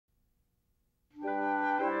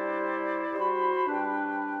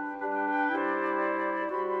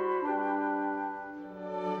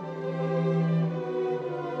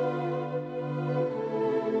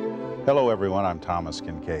Hello everyone, I'm Thomas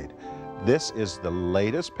Kinkade. This is the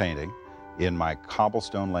latest painting in my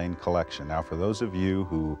Cobblestone Lane collection. Now, for those of you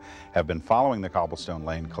who have been following the Cobblestone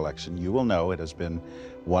Lane collection, you will know it has been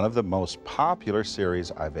one of the most popular series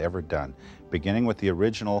I've ever done. Beginning with the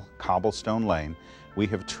original Cobblestone Lane, we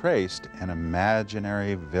have traced an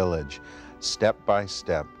imaginary village step by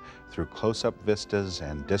step through close-up vistas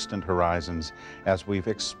and distant horizons as we've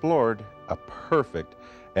explored a perfect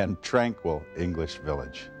and tranquil English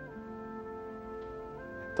village.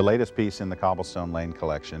 The latest piece in the Cobblestone Lane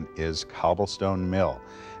collection is Cobblestone Mill.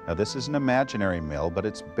 Now, this is an imaginary mill, but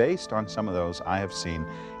it's based on some of those I have seen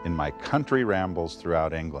in my country rambles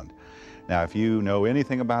throughout England. Now, if you know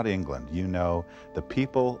anything about England, you know the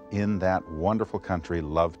people in that wonderful country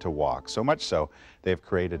love to walk. So much so, they've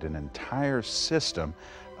created an entire system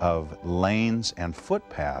of lanes and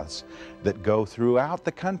footpaths that go throughout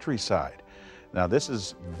the countryside. Now, this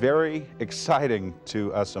is very exciting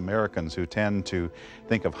to us Americans who tend to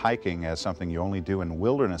think of hiking as something you only do in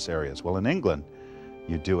wilderness areas. Well, in England,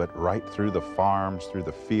 you do it right through the farms, through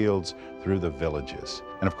the fields, through the villages.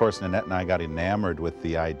 And of course, Nanette and I got enamored with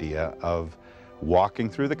the idea of walking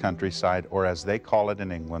through the countryside, or as they call it in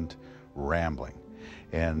England, rambling.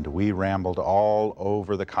 And we rambled all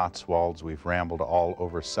over the Cotswolds. We've rambled all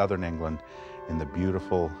over southern England, in the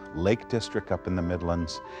beautiful Lake District up in the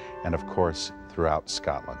Midlands, and of course throughout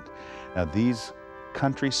Scotland. Now, these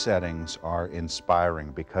country settings are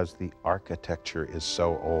inspiring because the architecture is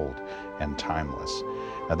so old and timeless.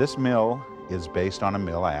 Now, this mill is based on a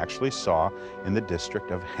mill I actually saw in the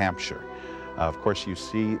district of Hampshire. Of course, you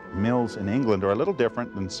see mills in England are a little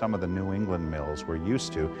different than some of the New England mills we're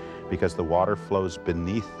used to because the water flows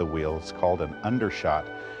beneath the wheel. It's called an undershot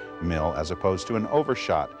mill as opposed to an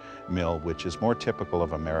overshot mill, which is more typical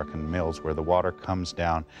of American mills where the water comes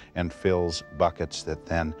down and fills buckets that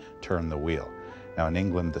then turn the wheel. Now, in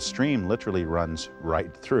England, the stream literally runs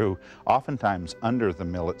right through, oftentimes under the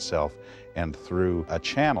mill itself and through a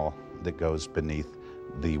channel that goes beneath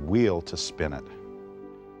the wheel to spin it.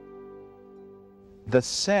 The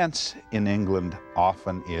sense in England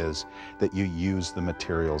often is that you use the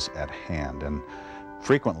materials at hand, and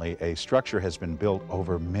frequently a structure has been built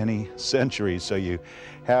over many centuries, so you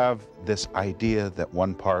have this idea that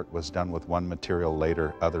one part was done with one material,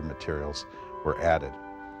 later other materials were added.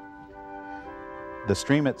 The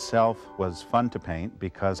stream itself was fun to paint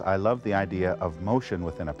because I love the idea of motion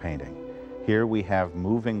within a painting. Here we have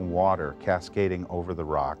moving water cascading over the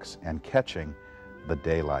rocks and catching the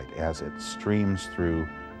daylight as it streams through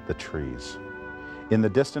the trees. In the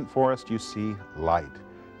distant forest you see light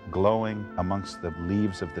glowing amongst the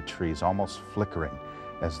leaves of the trees, almost flickering,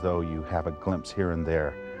 as though you have a glimpse here and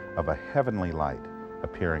there of a heavenly light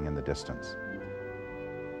appearing in the distance.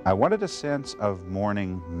 I wanted a sense of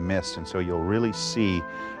morning mist, and so you'll really see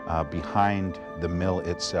behind the mill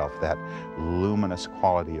itself that luminous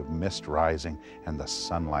quality of mist rising and the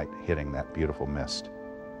sunlight hitting that beautiful mist.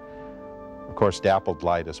 Of course, dappled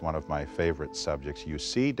light is one of my favorite subjects. You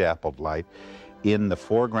see dappled light in the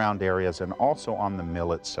foreground areas and also on the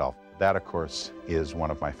mill itself. That, of course, is one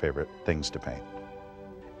of my favorite things to paint.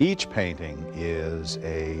 Each painting is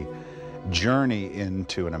a journey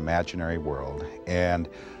into an imaginary world, and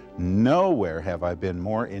nowhere have I been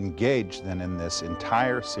more engaged than in this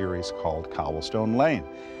entire series called Cobblestone Lane.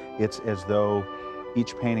 It's as though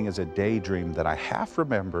each painting is a daydream that I half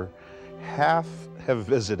remember, half have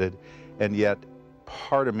visited, and yet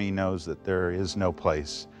part of me knows that there is no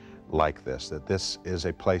place like this, that this is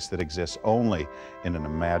a place that exists only in an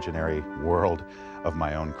imaginary world of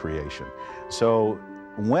my own creation. So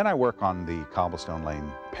when I work on the Cobblestone Lane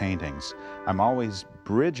paintings, I'm always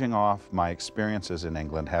bridging off my experiences in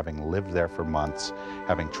England, having lived there for months,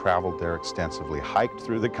 having traveled there extensively, hiked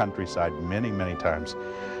through the countryside many, many times,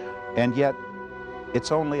 and yet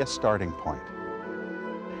it's only a starting point.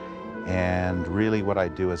 And really what I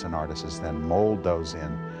do as an artist is then mold those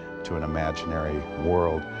in to an imaginary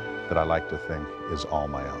world that I like to think is all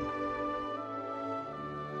my own.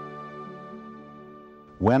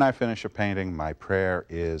 When I finish a painting, my prayer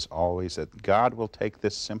is always that God will take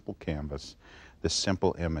this simple canvas, this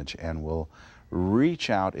simple image, and will reach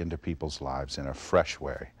out into people's lives in a fresh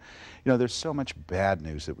way. You know, there's so much bad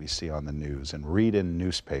news that we see on the news and read in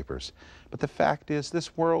newspapers, but the fact is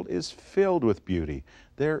this world is filled with beauty.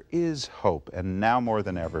 There is hope, and now more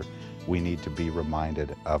than ever, we need to be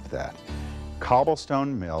reminded of that.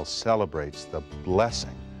 Cobblestone Mill celebrates the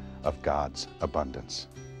blessing of God's abundance.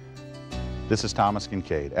 This is Thomas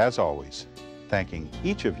Kinkade, as always, thanking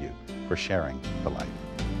each of you for sharing the light.